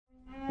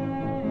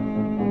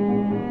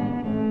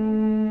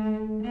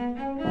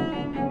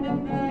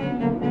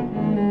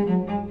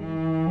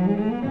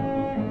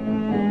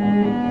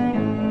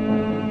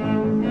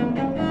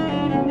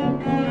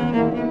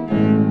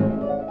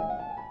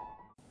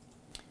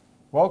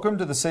Welcome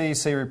to the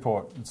CEC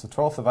Report. It's the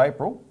 12th of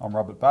April. I'm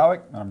Robert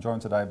Barwick and I'm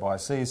joined today by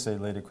CEC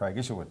leader Craig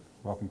Isherwood.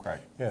 Welcome, Craig.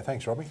 Yeah,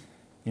 thanks, Robbie.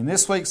 In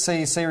this week's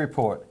CEC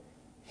Report,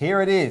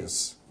 here it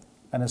is,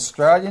 an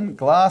Australian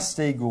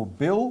Glass-Steagall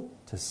bill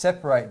to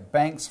separate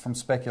banks from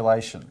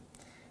speculation.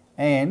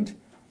 And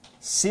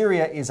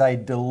Syria is a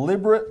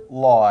deliberate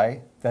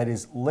lie that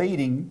is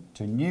leading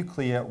to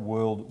nuclear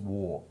world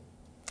war.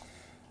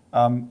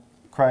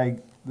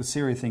 Craig, the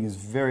Syria thing is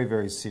very,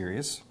 very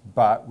serious,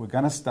 but we're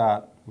going to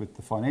start with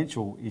the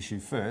financial issue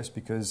first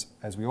because,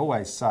 as we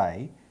always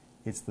say,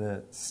 it's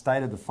the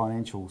state of the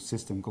financial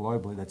system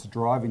globally that's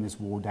driving this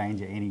war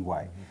danger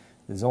anyway.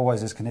 There's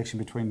always this connection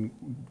between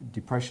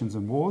depressions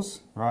and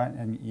wars, right?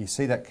 And you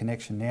see that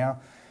connection now.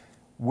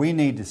 We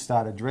need to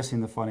start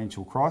addressing the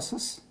financial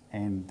crisis,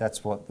 and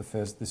that's what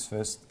this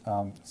first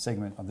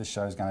segment of this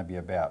show is going to be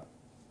about.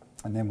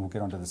 And then we'll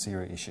get onto the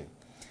Syria issue.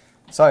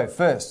 So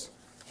first,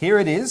 here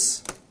it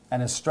is,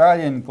 an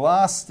Australian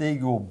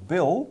Glass-Steagall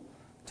bill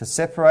to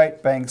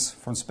separate banks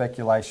from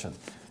speculation.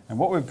 And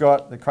what we've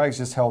got that Craig's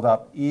just held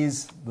up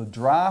is the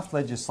draft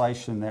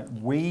legislation that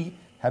we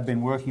have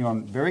been working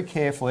on very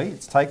carefully.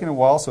 It's taken a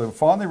while, so we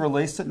finally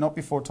released it, not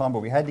before time, but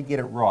we had to get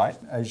it right,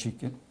 as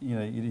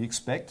you'd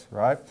expect,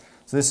 right?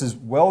 So this is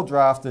well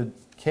drafted,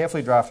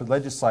 carefully drafted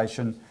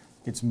legislation.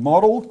 It's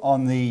modelled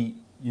on the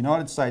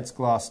United States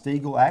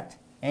Glass-Steagall Act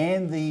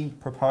and the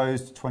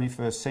proposed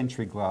 21st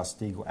Century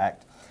Glass-Steagall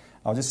Act.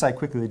 I'll just say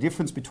quickly, the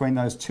difference between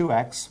those two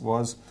acts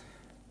was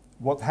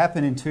what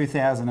happened in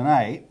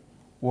 2008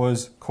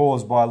 was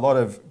caused by a lot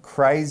of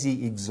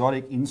crazy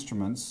exotic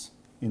instruments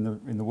in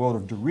the world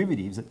of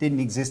derivatives that didn't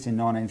exist in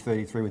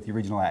 1933 with the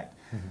original act.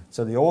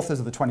 So the authors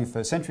of the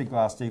 21st Century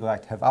Glass-Steagall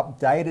Act have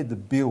updated the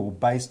bill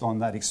based on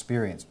that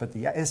experience, but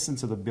the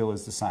essence of the bill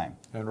is the same.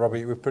 And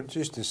Robbie, we've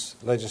produced this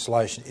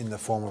legislation in the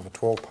form of a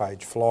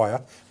 12-page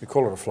flyer. We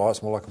call it a flyer,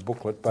 it's more like a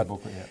booklet, but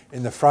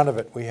in the front of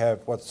it we have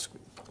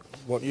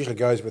what usually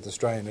goes with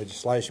Australian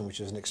legislation, which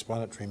is an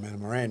explanatory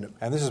memorandum.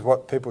 And this is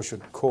what people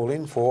should call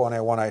in for on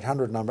our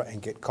 1800 number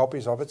and get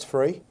copies of. It's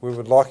free. We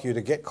would like you to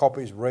get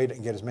copies, read it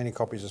and get as many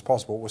copies as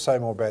possible. We'll say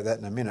more about that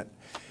in a minute.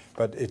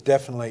 But it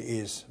definitely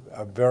is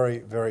a very,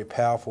 very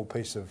powerful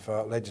piece of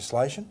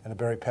legislation and a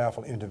very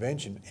powerful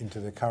intervention into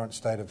the current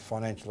state of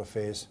financial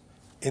affairs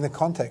in the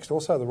context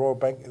also the Royal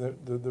Bank,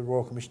 the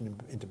Royal Commission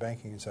into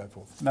Banking and so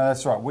forth. No,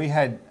 that's right. We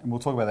had, and we'll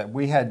talk about that,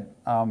 we had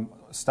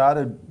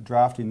started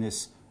drafting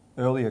this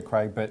earlier,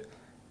 Craig, but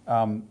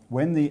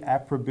when the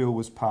APRA bill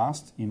was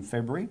passed in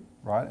February,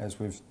 right, as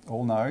we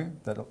all know,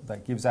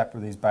 that gives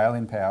APRA these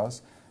bail-in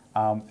powers,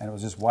 and it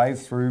was just waved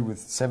through with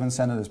 7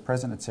 senators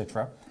present,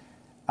 etc.,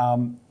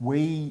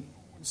 we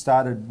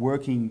started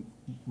working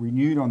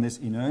renewed on this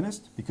in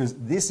earnest because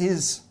this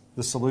is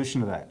the solution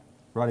to that,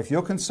 right? If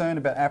you're concerned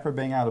about APRA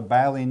being able to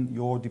bail in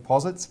your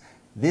deposits,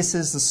 this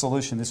is the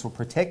solution. This will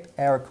protect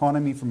our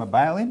economy from a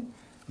bail-in.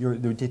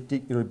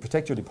 It will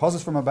protect your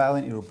deposits from a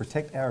bail-in. It will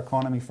protect our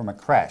economy from a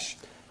crash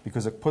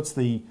because it puts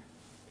the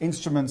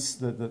instruments,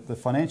 the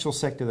financial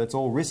sector that's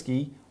all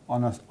risky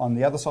on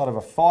the other side of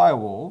a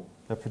firewall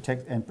that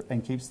protect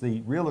and keeps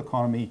the real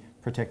economy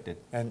protected.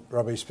 And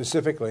Robbie,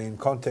 specifically in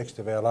context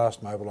of our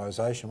last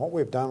mobilisation, what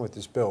we've done with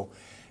this bill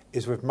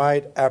is we've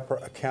made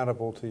APRA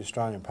accountable to the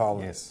Australian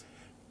Parliament. Yes.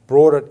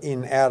 Brought it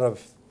in out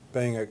of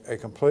being a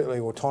completely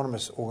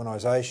autonomous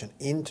organisation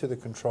into the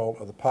control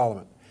of the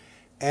Parliament.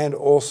 And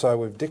also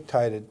we've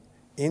dictated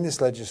in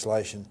this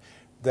legislation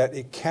that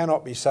it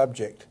cannot be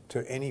subject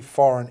to any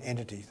foreign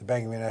entity, the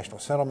Bank of International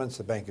Settlements,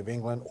 the Bank of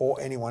England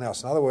or anyone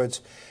else. In other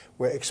words,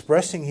 we're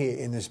expressing here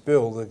in this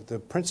bill the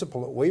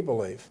principle that we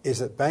believe is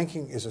that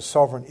banking is a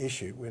sovereign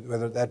issue,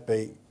 whether that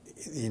be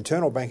the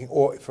internal banking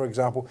or, for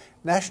example,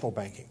 national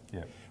banking.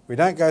 Yeah. We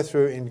don't go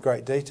through in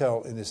great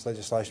detail in this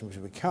legislation, which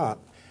we can't,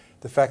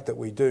 the fact that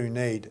we do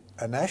need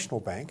a national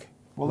bank.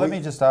 Well, let me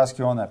just ask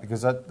you on that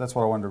because that's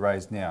what I wanted to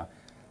raise now.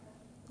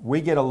 We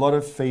get a lot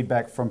of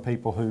feedback from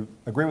people who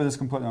agree with us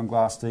completely on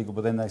Glass-Steagall,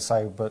 but then they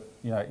say, but,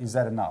 is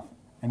that enough?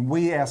 And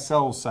we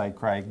ourselves say,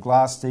 Craig,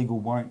 Glass-Steagall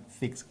won't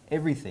fix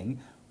everything,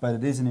 but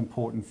it is an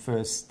important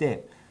first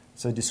step.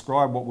 So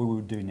describe what we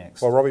would do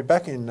next. Well, Robbie,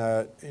 back in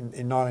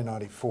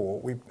 1994,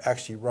 we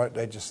actually wrote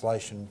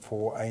legislation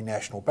for a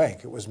national bank.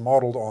 It was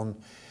modelled on,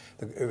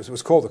 it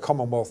was called the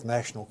Commonwealth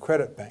National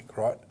Credit Bank,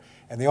 right?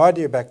 And the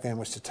idea back then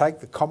was to take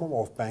the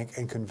Commonwealth Bank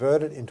and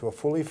convert it into a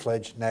fully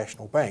fledged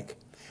national bank,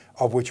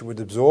 of which it would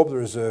absorb the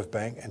Reserve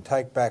Bank and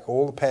take back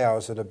all the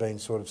powers that have been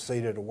sort of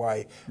ceded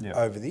away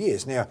over the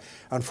years. Now,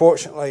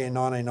 unfortunately, in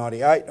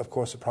 1998, of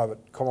course, the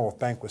private Commonwealth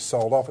Bank was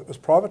sold off. It was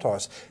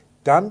privatised,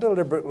 done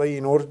deliberately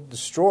in order to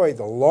destroy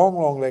the long,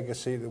 long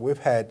legacy that we've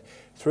had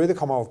through the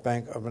Commonwealth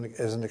Bank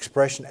as an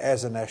expression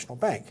as a national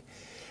bank.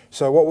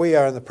 So what we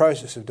are in the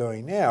process of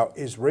doing now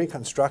is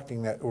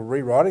reconstructing that or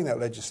rewriting that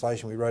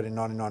legislation we wrote in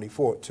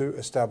 1994 to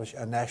establish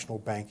a national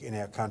bank in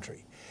our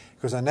country.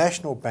 Because a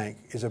national bank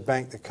is a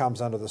bank that comes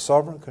under the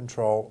sovereign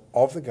control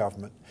of the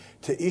government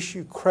to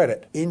issue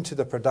credit into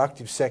the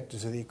productive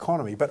sectors of the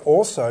economy, but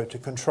also to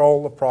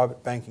control the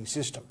private banking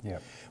system,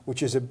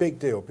 which is a big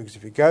deal because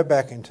if you go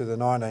back into the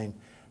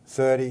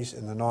 1930s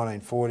and the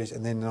 1940s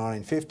and then the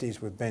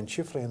 1950s with Ben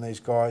Chifley and these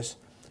guys,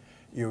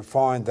 you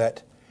find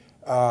that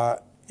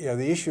the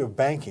issue of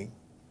banking,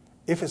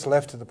 if it's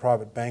left to the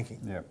private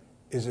banking,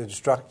 is a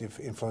destructive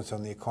influence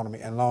on the economy.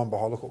 And lo and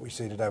behold, look what we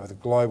see today with the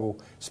global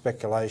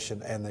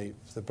speculation and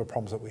the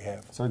problems that we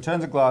have. So in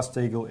terms of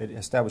Glass-Steagall, it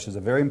establishes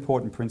a very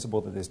important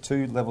principle that there's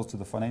two levels to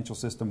the financial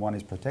system. One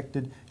is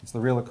protected, it's the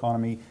real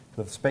economy.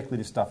 The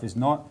speculative stuff is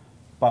not.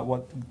 But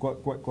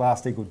what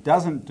Glass-Steagall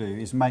doesn't do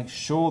is make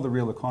sure the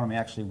real economy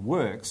actually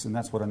works, and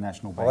that's what a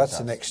national bank does. Well, that's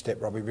the next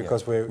step, Robbie,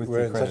 because we're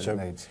in such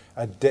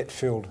a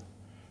debt-filled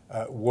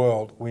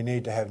world. We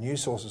need to have new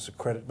sources of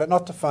credit, but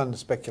not to fund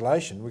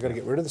speculation. We've got to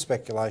get rid of the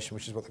speculation,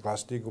 which is what the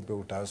Glass-Steagall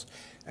bill does,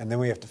 and then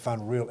we have to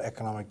fund real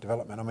economic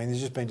development. I mean,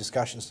 there's just been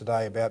discussions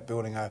today about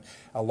building a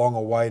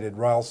long-awaited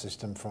rail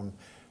system from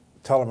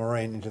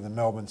Tullamarine into the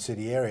Melbourne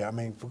city area. I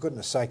mean, for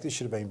goodness sake, this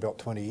should have been built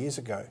 20 years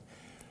ago.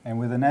 And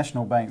with a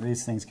national bank,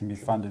 these things can be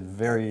funded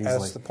very easily.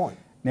 That's the point.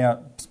 Now,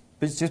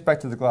 just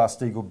back to the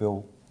Glass-Steagall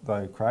bill,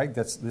 though, Craig,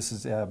 this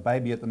is our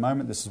baby at the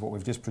moment. This is what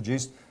we've just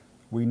produced.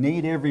 We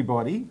need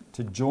everybody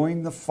to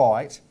join the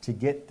fight to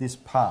get this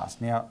passed.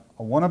 Now,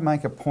 I want to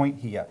make a point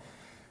here.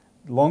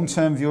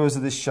 Long-term viewers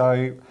of this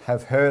show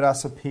have heard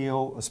us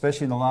appeal,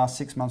 especially in the last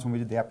 6 months when we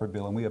did the APRA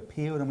bill, and we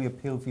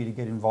appealed for you to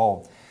get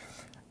involved.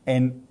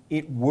 And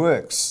it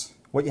works.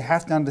 What you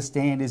have to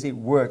understand is it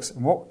works.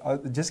 And I'll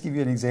just give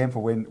you an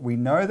example. When we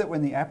know that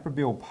when the APRA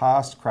bill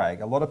passed,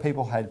 Craig, a lot of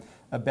people had,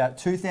 about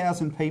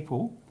 2,000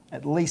 people,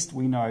 at least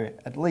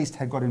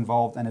had got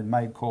involved and had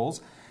made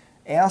calls.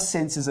 Our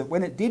sense is that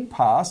when it did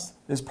pass,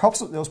 there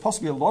was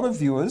possibly a lot of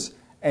viewers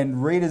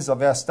and readers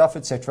of our stuff,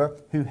 etc.,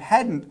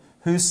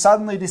 who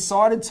suddenly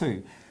decided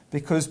to,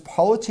 because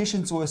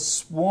politicians were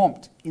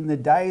swamped in the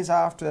days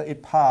after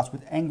it passed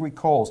with angry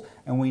calls.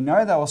 And we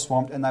know they were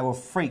swamped and they were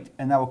freaked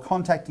and they were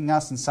contacting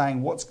us and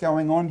saying, what's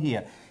going on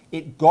here?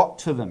 It got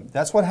to them.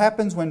 That's what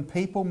happens when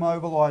people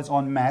mobilise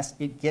en masse,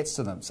 it gets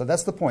to them. So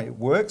that's the point, it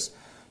works.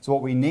 So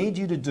what we need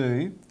you to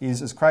do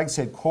is, as Craig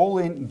said, call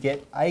in and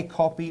get a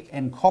copy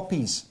and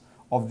copies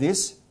of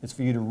this. It's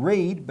for you to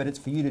read, but it's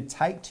for you to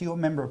take to your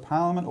Member of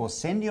Parliament or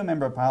send to your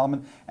Member of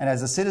Parliament, and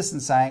as a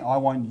citizen saying, I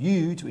want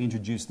you to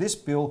introduce this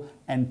bill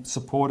and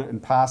support it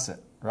and pass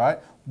it, right?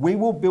 We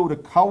will build a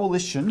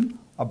coalition,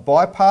 a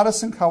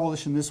bipartisan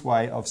coalition this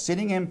way, of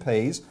sitting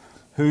MPs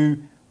who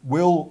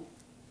will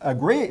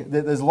agree.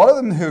 There's a lot of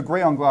them who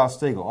agree on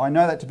Glass-Steagall. I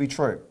know that to be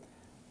true.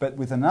 But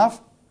with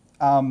enough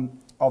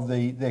of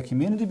their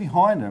community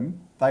behind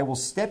them, they will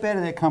step out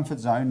of their comfort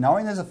zone,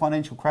 knowing there's a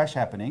financial crash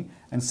happening,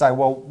 and say,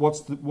 well,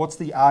 what's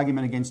the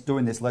argument against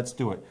doing this? Let's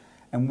do it.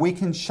 And we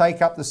can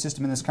shake up the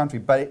system in this country,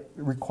 but it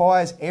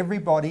requires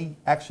everybody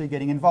actually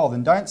getting involved.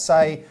 And don't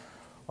say,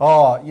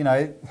 oh,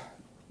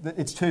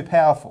 it's too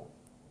powerful,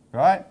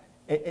 right?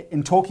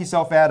 And talk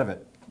yourself out of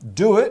it.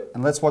 Do it,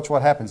 and let's watch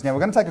what happens. Now,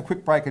 we're going to take a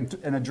quick break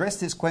and address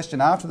this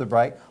question after the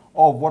break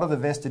of what are the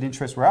vested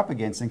interests we're up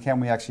against, and can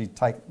we actually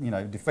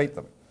defeat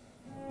them?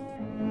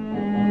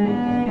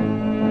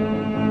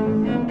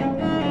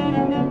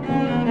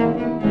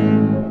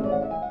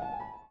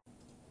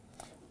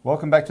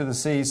 Welcome back to the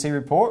CEC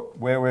Report,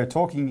 where we're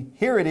talking,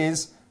 here it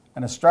is,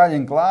 an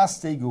Australian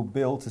Glass-Steagall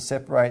bill to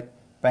separate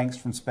banks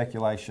from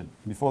speculation.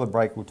 Before the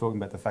break, we were talking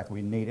about the fact that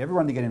we need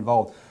everyone to get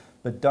involved,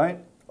 but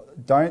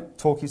don't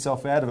talk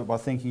yourself out of it by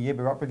thinking, yeah,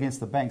 we're up against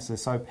the banks, they're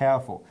so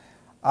powerful.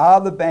 Are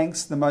the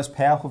banks the most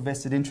powerful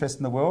vested interest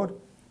in the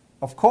world?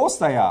 Of course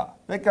they are.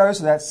 That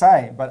goes without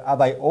saying, but are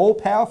they all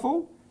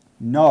powerful?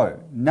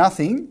 No,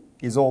 nothing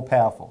is all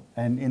powerful.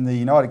 And in the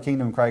United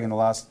Kingdom, Craig, in the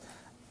last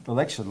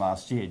election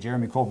last year,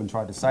 Jeremy Corbyn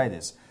tried to say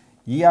this.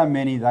 Ye are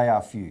many, they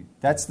are few.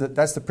 That's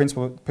the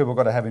principle people have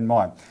got to have in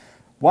mind.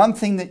 One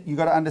thing that you've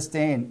got to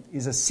understand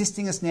is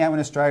assisting us now in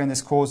Australia in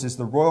this cause is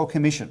the Royal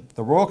Commission.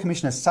 The Royal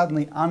Commission has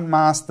suddenly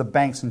unmasked the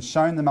banks and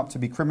shown them up to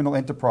be criminal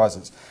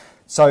enterprises.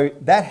 So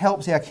that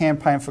helps our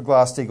campaign for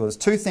Glass-Steagall. There's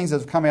two things that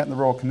have come out in the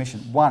Royal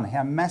Commission. One,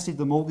 how massive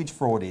the mortgage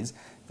fraud is.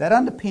 That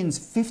underpins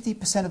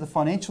 50% of the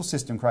financial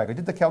system, Craig. I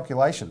did the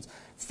calculations.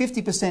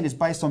 50% is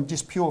based on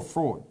just pure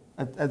fraud,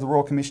 as the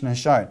Royal Commission has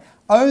shown.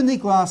 Only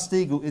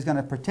Glass-Steagall is going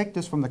to protect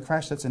us from the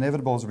crash that's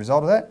inevitable as a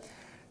result of that.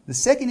 The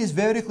second is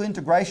vertical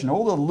integration.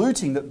 All the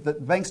looting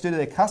that banks do to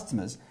their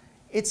customers,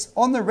 it's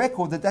on the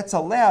record that that's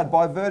allowed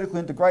by vertical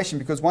integration,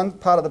 because one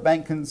part of the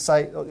bank can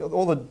say,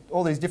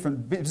 all these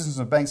different businesses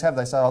and banks have,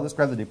 they say, oh, let's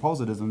grab the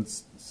depositors and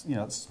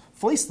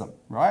fleece them,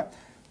 right?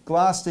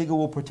 Glass-Steagall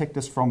will protect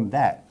us from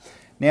that.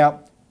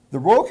 Now, the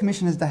Royal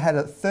Commission has had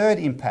a third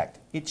impact.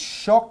 It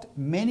shocked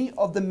many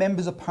of the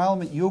members of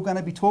Parliament you're going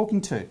to be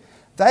talking to.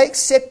 They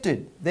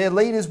accepted their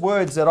leaders'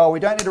 words that, oh, we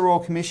don't need a Royal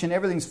Commission,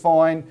 everything's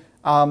fine,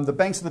 the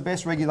banks are the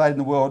best regulated in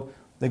the world.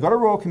 They got a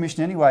Royal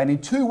Commission anyway, and in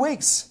 2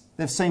 weeks,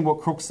 they've seen what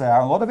crooks they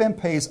are. A lot of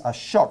MPs are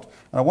shocked.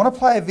 And I want to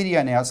play a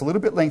video now. It's a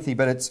little bit lengthy,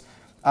 but it's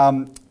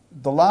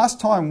the last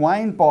time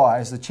Wayne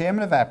Byers, the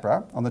chairman of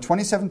APRA, on the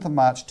 27th of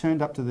March,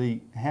 turned up to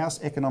the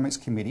House Economics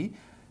Committee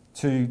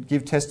to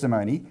give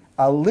testimony.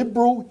 A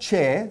Liberal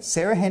chair,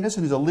 Sarah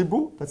Henderson, who's a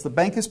Liberal, that's the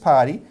Bankers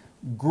Party,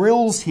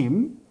 grills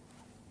him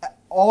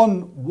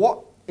on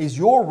what is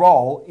your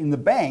role in the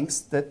banks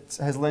that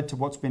has led to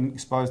what's been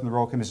exposed in the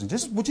Royal Commission?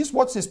 Just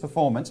watch this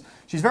performance.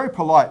 She's very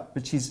polite,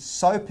 but she's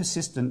so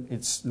persistent,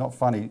 it's not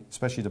funny,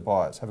 especially to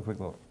buyers. Have a quick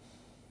look.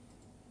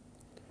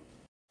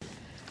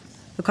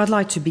 Look, I'd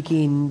like to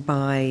begin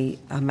by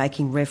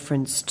making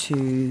reference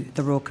to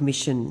the Royal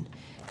Commission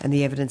and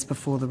the evidence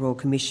before the Royal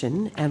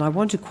Commission. And I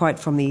want to quote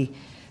from the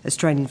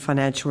Australian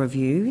Financial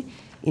Review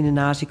in an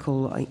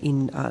article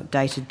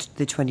dated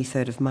the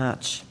 23rd of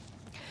March.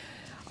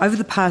 Over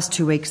the past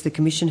 2 weeks, the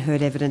Commission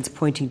heard evidence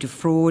pointing to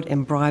fraud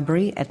and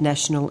bribery at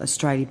National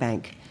Australia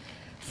Bank,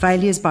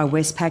 failures by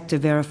Westpac to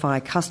verify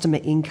customer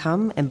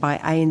income and by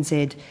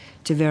ANZ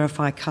to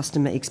verify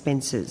customer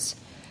expenses,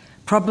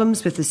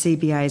 problems with the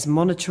CBA's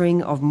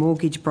monitoring of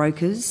mortgage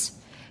brokers,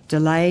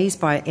 delays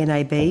by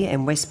NAB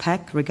and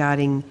Westpac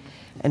regarding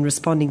and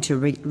responding to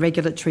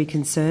regulatory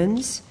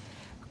concerns,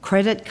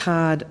 credit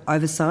card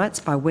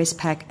oversights by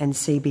Westpac and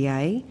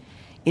CBA,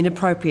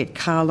 inappropriate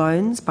car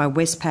loans by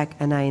Westpac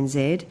and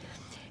ANZ,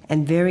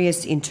 and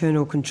various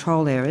internal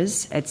control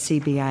errors at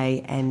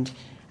CBA and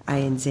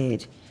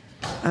ANZ.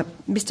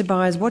 Mr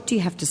Byers, what do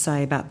you have to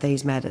say about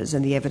these matters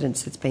and the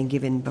evidence that's been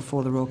given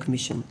before the Royal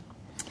Commission?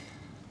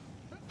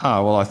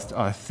 Well,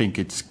 I think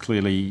it's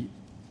clearly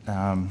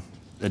a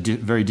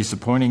very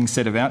disappointing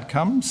set of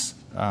outcomes.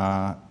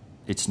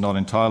 It's not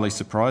entirely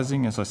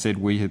surprising. As I said,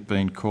 we have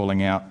been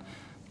calling out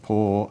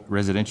poor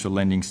residential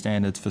lending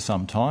standards for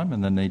some time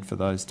and the need for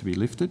those to be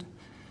lifted.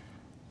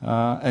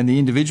 And the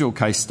individual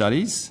case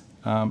studies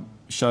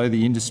show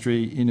the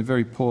industry in a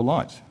very poor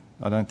light.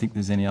 I don't think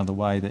there's any other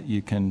way that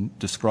you can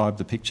describe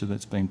the picture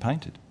that's been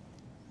painted.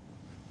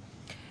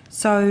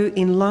 So,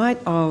 in light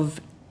of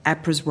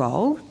APRA's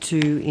role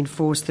to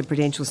enforce the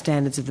prudential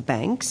standards of the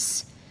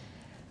banks,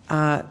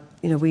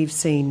 we've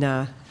seen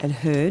and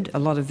heard a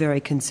lot of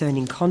very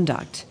concerning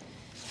conduct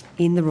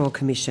in the Royal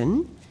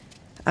Commission.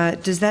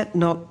 Does that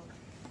not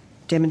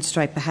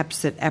demonstrate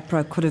perhaps that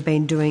APRA could have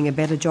been doing a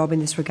better job in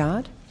this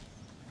regard?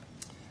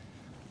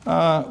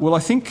 Well, I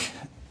think,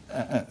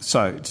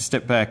 so to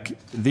step back,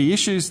 the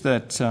issues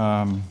that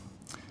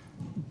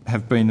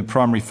have been the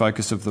primary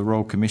focus of the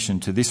Royal Commission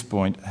to this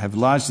point have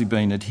largely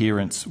been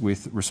adherence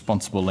with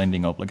responsible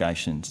lending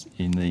obligations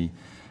in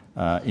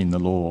the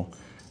law.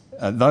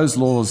 Those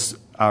laws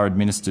are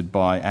administered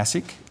by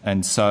ASIC,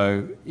 and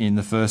so in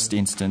the first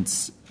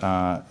instance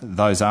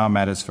those are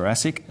matters for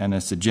ASIC, and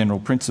as a general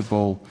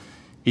principle,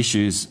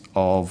 issues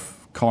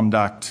of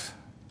conduct,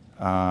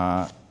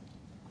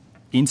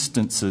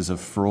 instances of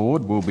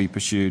fraud will be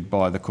pursued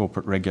by the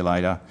corporate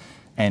regulator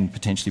and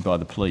potentially by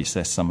the police,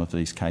 as some of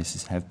these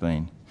cases have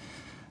been.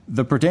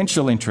 The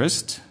prudential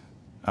interest,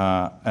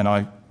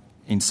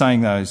 in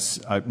saying those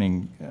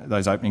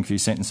opening few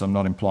sentences, I'm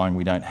not implying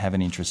we don't have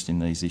an interest in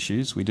these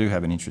issues. We do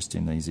have an interest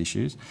in these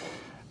issues.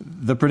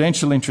 The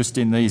prudential interest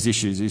in these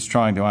issues is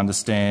trying to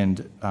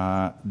understand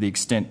the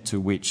extent to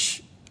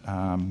which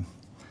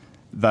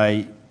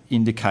they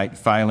indicate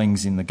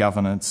failings in the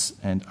governance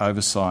and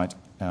oversight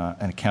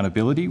and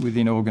accountability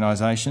within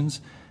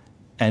organisations,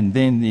 and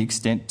then the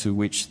extent to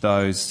which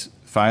those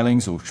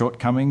failings or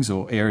shortcomings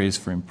or areas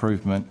for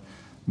improvement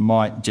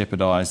might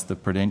jeopardise the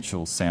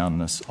prudential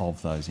soundness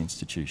of those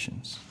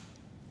institutions.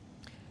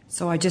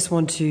 So I just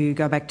want to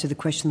go back to the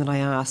question that I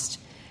asked.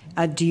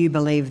 Do you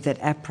believe that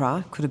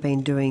APRA could have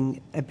been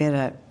doing a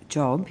better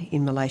job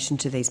in relation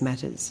to these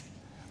matters?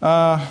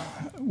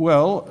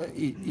 Well,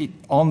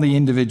 on the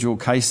individual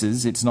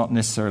cases, it's not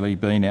necessarily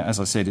been, as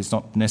I said, it's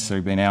not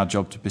necessarily been our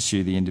job to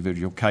pursue the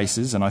individual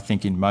cases, and I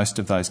think in most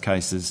of those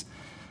cases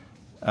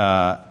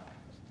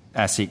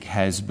ASIC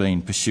has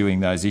been pursuing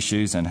those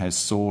issues and has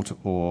sought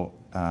or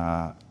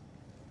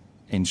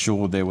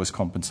ensured there was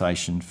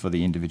compensation for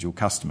the individual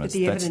customers. But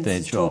the That's evidence their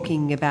is job.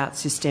 talking about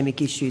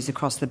systemic issues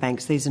across the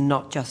banks. These are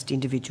not just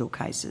individual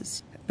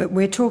cases. But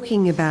we're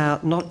talking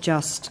about not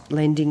just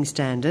lending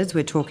standards,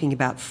 we're talking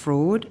about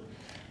fraud,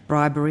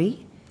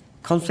 bribery,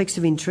 conflicts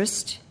of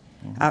interest,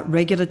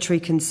 regulatory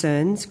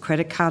concerns,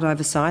 credit card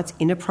oversights,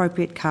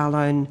 inappropriate car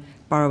loan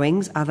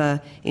borrowings,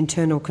 other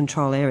internal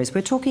control areas.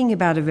 We're talking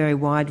about a very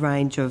wide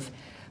range of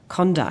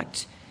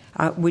conduct,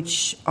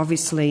 which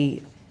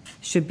obviously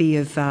should be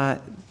of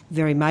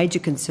very major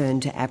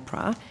concern to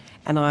APRA.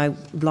 And I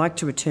would like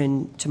to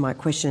return to my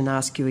question and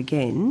ask you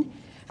again,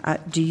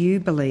 do you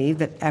believe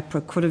that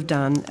APRA could have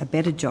done a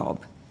better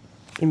job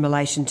in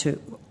relation to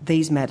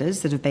these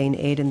matters that have been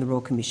aired in the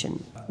Royal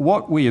Commission?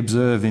 What we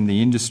observe in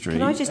the industry...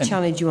 Can I just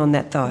challenge you on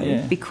that though?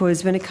 Yeah.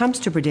 Because when it comes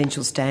to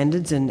prudential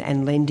standards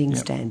and lending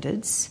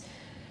standards,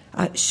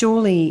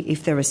 surely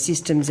if there are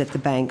systems at the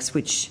banks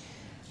which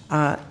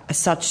are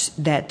such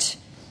that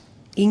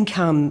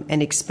income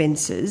and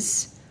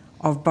expenses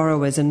of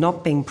borrowers are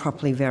not being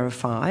properly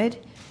verified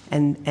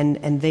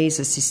and these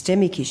are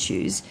systemic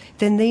issues,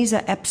 then these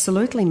are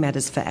absolutely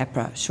matters for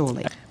APRA,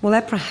 surely. Well,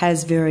 APRA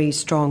has very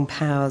strong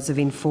powers of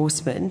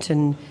enforcement,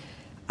 and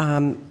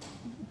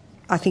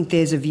I think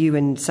there's a view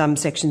in some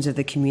sections of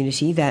the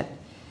community that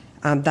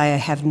they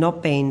have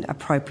not been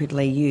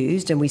appropriately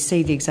used, and we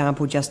see the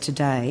example just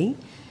today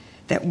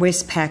that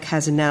Westpac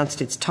has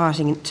announced it's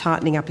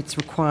tightening up its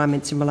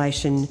requirements in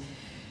relation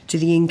to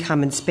the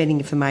income and spending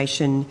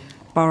information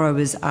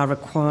borrowers are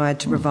required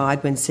to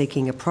provide when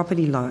seeking a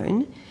property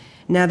loan.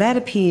 Now, that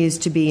appears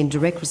to be in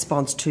direct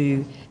response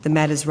to the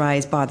matters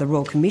raised by the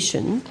Royal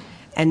Commission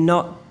and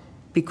not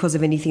because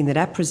of anything that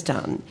APRA's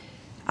done.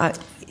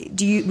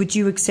 Would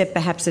you accept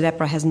perhaps that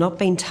APRA has not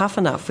been tough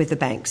enough with the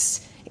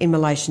banks in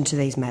relation to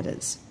these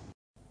matters?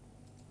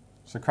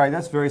 So, Craig,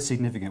 that's very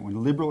significant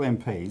when Liberal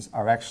MPs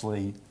are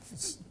actually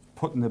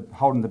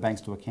holding the banks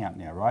to account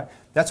now, right?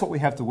 That's what we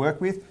have to work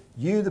with.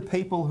 You, the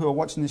people who are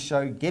watching this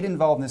show, get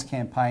involved in this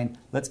campaign.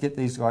 Let's get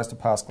these guys to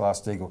pass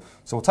Glass-Steagall.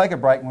 So we'll take a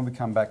break, and when we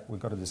come back,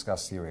 we've got to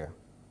discuss Syria.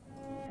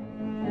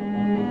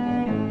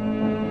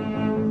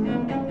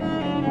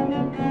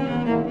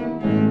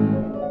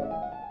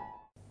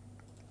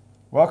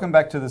 Welcome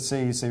back to the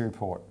CEC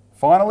Report.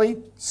 Finally,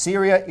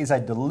 Syria is a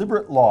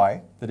deliberate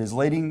lie that is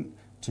leading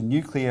to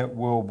nuclear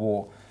world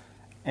war.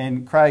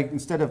 And Craig,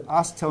 instead of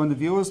us telling the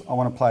viewers, I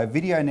want to play a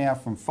video now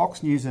from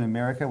Fox News in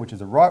America, which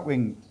is a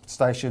right-wing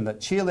station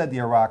that cheerled the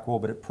Iraq war,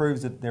 but it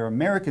proves that there are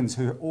Americans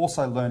who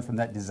also learned from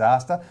that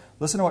disaster.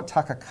 Listen to what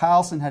Tucker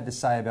Carlson had to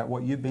say about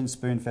what you've been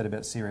spoon-fed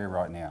about Syria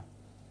right now.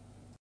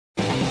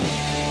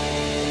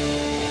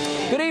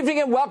 Good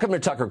evening and welcome to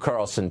Tucker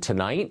Carlson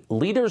Tonight.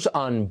 Leaders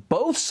on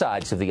both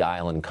sides of the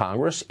aisle in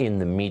Congress, in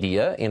the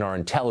media, in our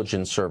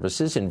intelligence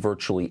services, in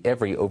virtually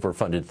every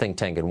overfunded think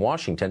tank in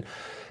Washington,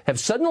 have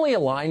suddenly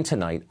aligned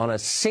tonight on a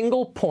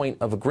single point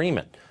of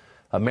agreement.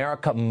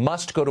 America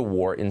must go to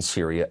war in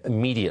Syria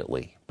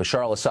immediately.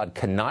 Bashar al-Assad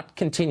cannot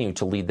continue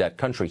to lead that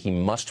country. He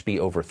must be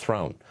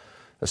overthrown.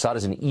 Assad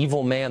is an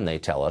evil man, they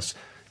tell us.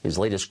 His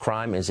latest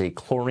crime is a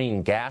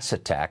chlorine gas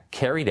attack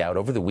carried out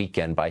over the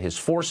weekend by his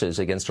forces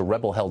against a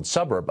rebel-held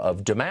suburb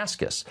of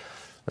Damascus.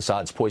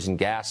 Assad's poison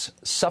gas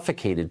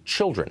suffocated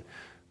children.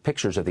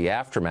 Pictures of the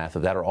aftermath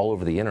of that are all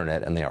over the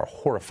internet, and they are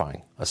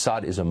horrifying.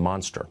 Assad is a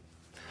monster.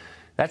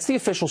 That's the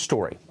official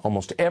story.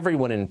 Almost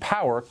everyone in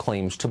power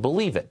claims to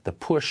believe it. The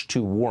push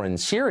to war in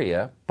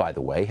Syria, by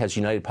the way, has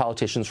united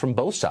politicians from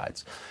both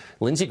sides.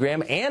 Lindsey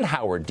Graham and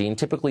Howard Dean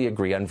typically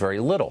agree on very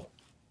little.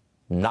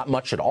 Not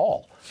much at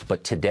all.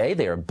 But today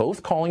they are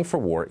both calling for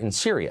war in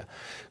Syria.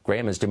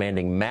 Graham is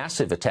demanding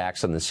massive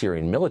attacks on the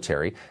Syrian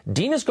military.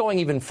 Dean is going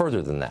even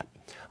further than that.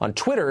 On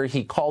Twitter,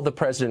 he called the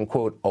president,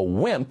 quote, a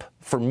wimp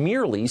for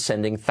merely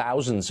sending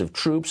thousands of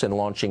troops and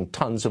launching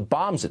tons of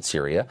bombs at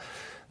Syria.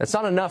 That's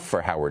not enough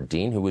for Howard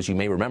Dean, who, as you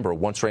may remember,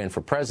 once ran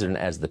for president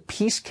as the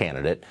peace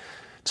candidate.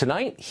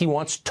 Tonight, he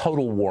wants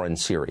total war in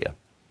Syria.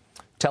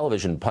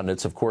 Television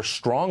pundits, of course,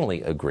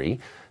 strongly agree.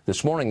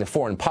 This morning, the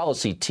foreign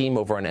policy team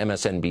over on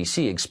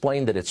MSNBC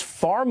explained that it's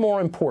far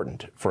more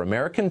important for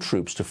American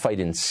troops to fight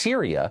in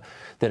Syria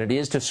than it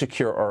is to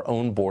secure our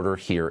own border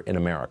here in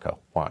America.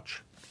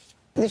 Watch.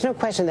 There's no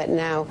question that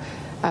now,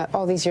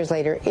 all these years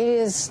later, it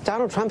is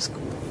Donald Trump's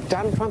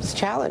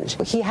challenge.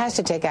 He has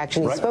to take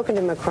action. He's spoken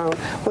to Macron.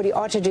 What he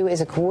ought to do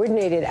is a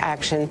coordinated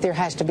action. There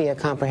has to be a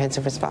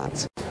comprehensive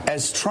response.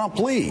 As Trump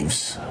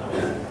leaves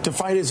to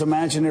fight his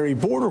imaginary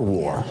border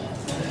war,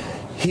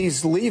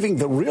 he's leaving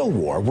the real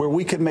war where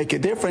we could make a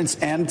difference,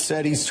 and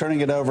said he's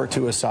turning it over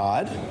to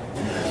Assad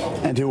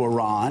and to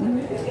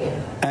Iran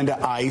and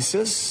to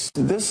ISIS.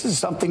 This is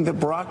something that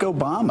Barack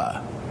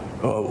Obama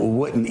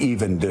wouldn't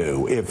even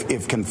do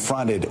if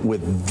confronted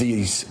with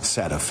these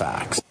set of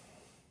facts.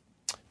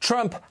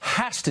 Trump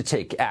has to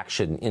take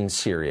action in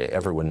Syria.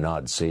 Everyone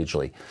nods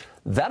sagely.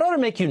 That ought to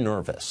make you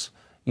nervous.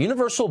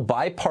 Universal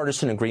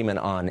bipartisan agreement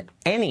on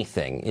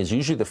anything is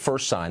usually the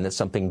first sign that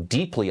something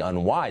deeply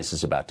unwise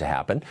is about to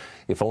happen,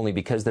 if only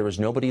because there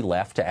is nobody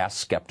left to ask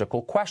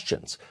skeptical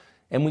questions.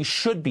 And we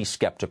should be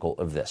skeptical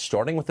of this,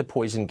 starting with the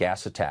poison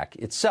gas attack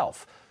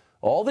itself.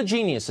 All the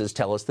geniuses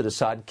tell us that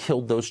Assad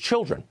killed those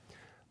children.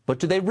 But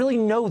do they really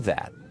know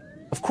that?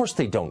 Of course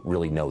they don't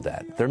really know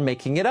that. They're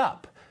making it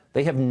up.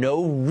 They have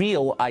no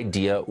real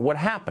idea what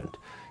happened.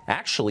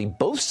 Actually,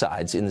 both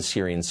sides in the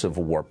Syrian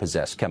civil war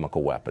possess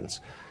chemical weapons.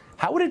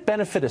 How would it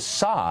benefit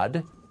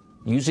Assad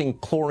using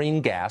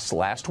chlorine gas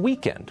last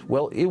weekend?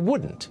 Well, it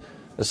wouldn't.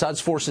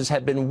 Assad's forces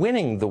had been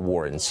winning the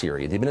war in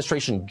Syria. The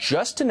administration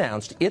just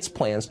announced its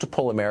plans to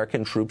pull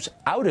American troops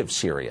out of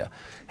Syria,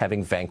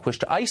 having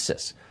vanquished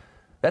ISIS.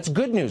 That's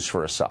good news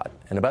for Assad,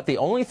 and about the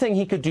only thing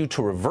he could do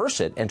to reverse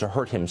it and to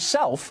hurt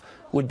himself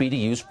would be to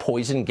use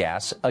poison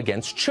gas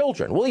against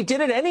children. Well, he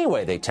did it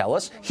anyway, they tell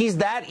us. He's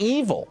that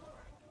evil.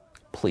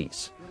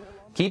 Please.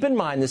 Keep in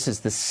mind, this is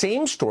the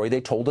same story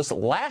they told us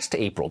last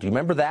April. Do you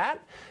remember that?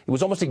 It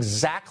was almost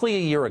exactly a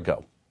year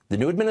ago. The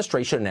new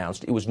administration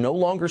announced it was no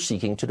longer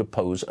seeking to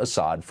depose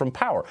Assad from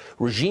power.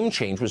 Regime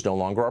change was no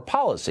longer our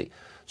policy.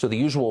 So the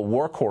usual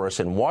war chorus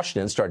in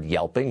Washington started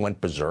yelping,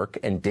 went berserk,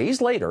 and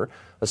days later,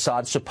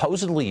 Assad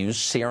supposedly used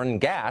sarin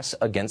gas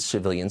against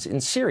civilians in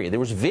Syria. There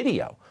was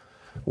video.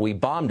 We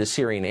bombed a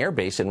Syrian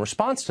airbase in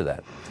response to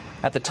that.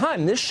 At the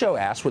time, this show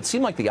asked what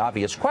seemed like the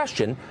obvious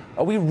question: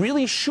 are we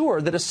really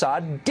sure that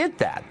Assad did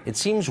that? It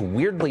seems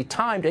weirdly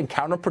timed and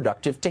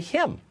counterproductive to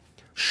him.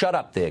 Shut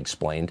up, they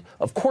explained.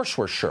 Of course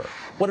we're sure.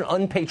 What an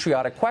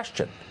unpatriotic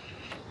question.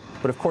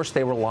 But of course,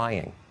 they were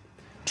lying.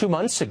 2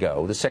 months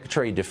ago, the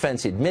Secretary of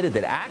Defense admitted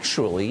that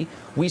actually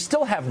we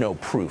still have no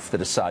proof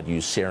that Assad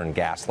used sarin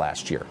gas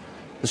last year.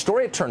 The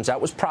story, it turns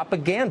out, was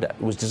propaganda.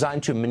 It was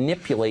designed to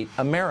manipulate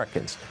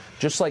Americans,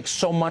 just like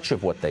so much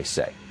of what they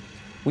say.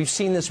 We've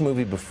seen this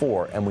movie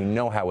before, and we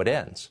know how it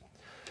ends.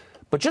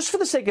 But just for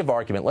the sake of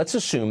argument, let's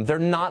assume they're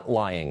not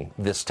lying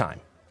this time.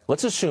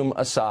 Let's assume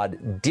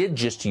Assad did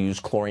just use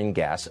chlorine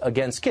gas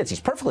against kids. He's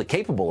perfectly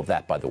capable of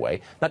that, by the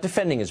way, not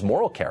defending his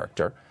moral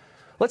character.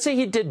 Let's say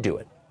he did do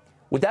it.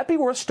 Would that be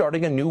worth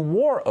starting a new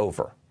war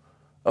over?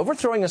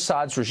 Overthrowing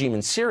Assad's regime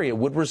in Syria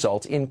would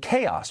result in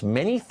chaos.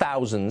 Many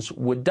thousands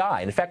would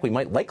die. In fact, we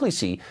might likely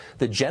see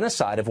the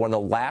genocide of one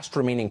of the last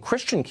remaining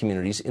Christian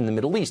communities in the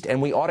Middle East,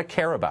 and we ought to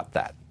care about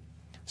that.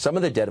 Some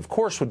of the dead, of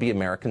course, would be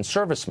American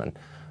servicemen.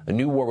 A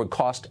new war would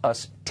cost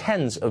us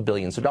tens of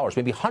billions of dollars,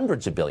 maybe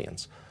hundreds of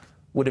billions.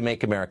 Would it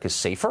make America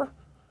safer?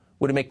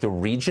 Would it make the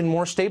region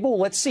more stable?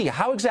 Let's see.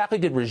 How exactly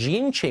did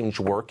regime change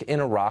work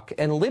in Iraq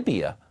and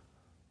Libya?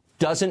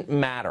 Doesn't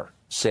matter,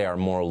 say our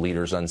moral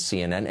leaders on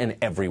CNN and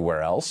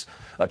everywhere else.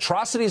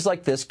 Atrocities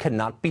like this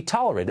cannot be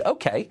tolerated.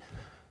 Okay,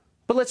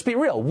 but let's be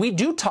real. We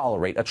do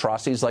tolerate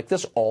atrocities like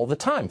this all the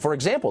time. For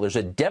example, there's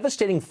a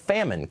devastating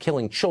famine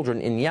killing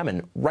children in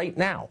Yemen right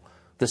now.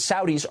 The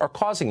Saudis are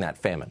causing that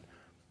famine.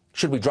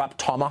 Should we drop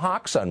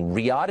tomahawks on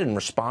Riyadh in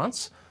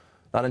response?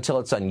 Not until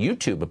it's on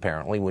YouTube,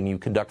 apparently. When you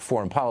conduct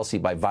foreign policy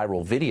by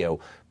viral video,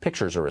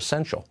 pictures are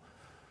essential.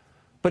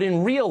 But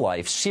in real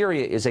life,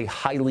 Syria is a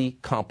highly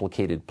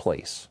complicated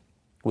place.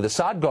 With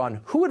Assad gone,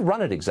 who would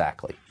run it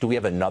exactly? Do we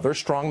have another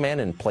strongman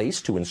in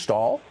place to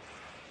install?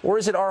 Or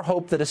is it our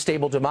hope that a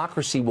stable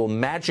democracy will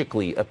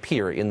magically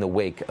appear in the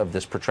wake of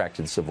this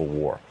protracted civil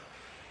war?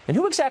 And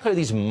who exactly are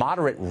these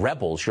moderate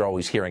rebels you're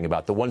always hearing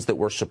about, the ones that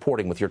we're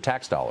supporting with your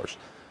tax dollars?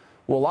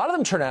 Well, a lot of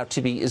them turn out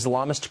to be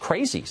Islamist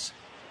crazies.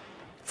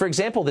 For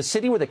example, the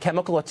city where the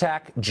chemical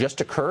attack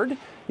just occurred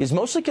is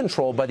mostly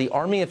controlled by the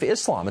Army of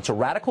Islam. It's a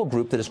radical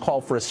group that has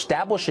called for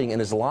establishing an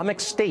Islamic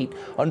state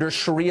under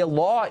Sharia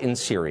law in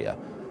Syria.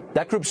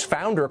 That group's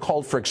founder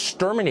called for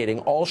exterminating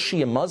all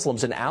Shia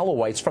Muslims and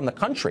Alawites from the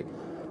country.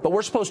 But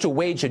we're supposed to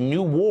wage a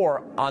new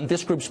war on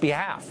this group's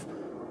behalf.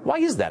 Why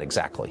is that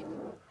exactly?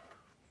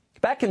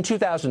 Back in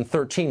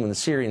 2013, when the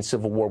Syrian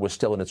civil war was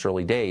still in its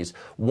early days,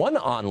 one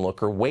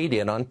onlooker weighed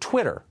in on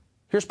Twitter.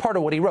 Here's part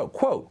of what he wrote,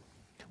 quote,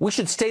 "We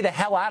should stay the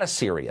hell out of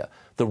Syria.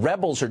 The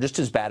rebels are just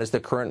as bad as the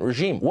current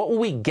regime. What will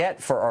we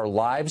get for our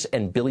lives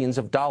and billions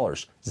of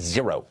dollars?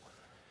 Zero."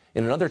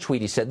 In another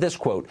tweet, he said this,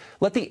 quote,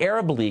 "Let the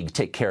Arab League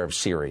take care of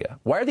Syria.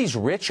 Why are these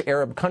rich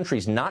Arab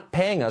countries not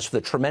paying us for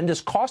the tremendous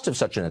cost of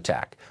such an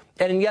attack?"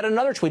 And in yet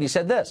another tweet, he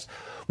said this,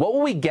 "What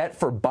will we get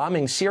for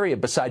bombing Syria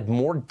beside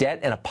more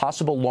debt and a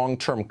possible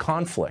long-term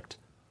conflict?"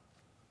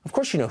 Of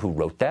course, you know who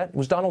wrote that. It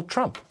was Donald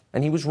Trump.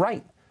 And he was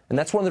right. And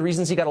that's one of the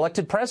reasons he got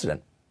elected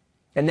president.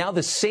 And now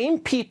the same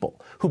people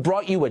who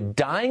brought you a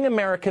dying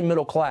American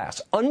middle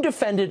class,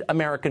 undefended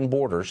American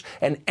borders,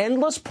 and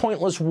endless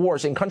pointless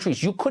wars in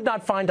countries you could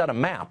not find on a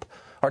map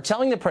are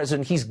telling the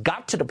president he's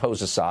got to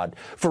depose Assad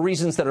for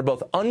reasons that are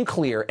both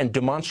unclear and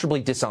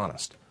demonstrably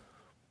dishonest.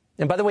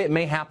 And by the way, it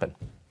may happen.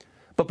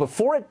 But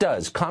before it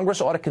does, Congress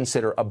ought to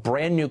consider a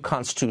brand new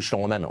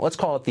constitutional amendment. Let's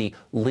call it the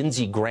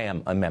Lindsey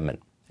Graham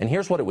Amendment. And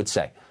here's what it would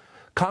say.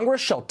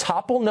 Congress shall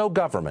topple no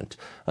government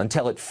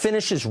until it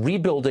finishes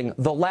rebuilding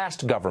the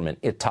last government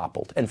it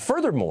toppled. And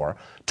furthermore,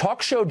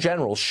 talk show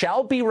generals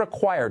shall be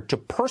required to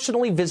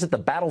personally visit the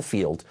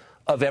battlefield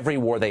of every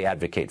war they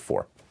advocate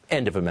for.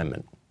 End of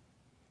amendment.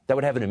 That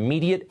would have an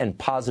immediate and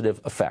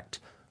positive effect.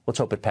 Let's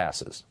hope it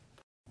passes.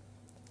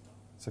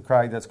 So,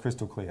 Craig, that's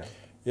crystal clear.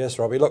 Yes,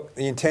 Robbie. Look,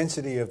 the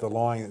intensity of the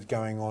lying that's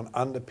going on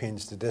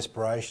underpins the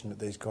desperation that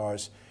these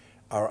guys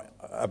are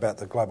about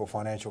the global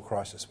financial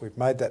crisis. We've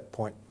made that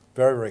point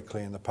very, very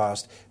clear in the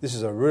past. This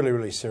is a really,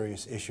 really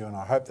serious issue, and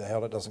I hope the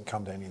hell it doesn't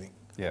come to anything.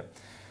 Yeah.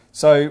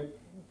 So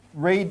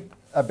read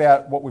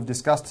about what we've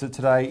discussed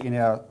today in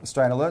our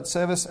Australian Alert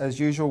Service, as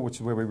usual, which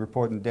is where we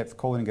report in depth.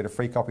 Call in and get a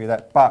free copy of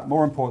that. But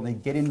more importantly,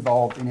 get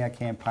involved in our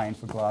campaign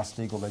for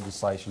Glass-Steagall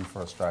legislation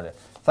for Australia.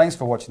 Thanks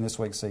for watching this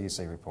week's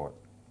CEC Report.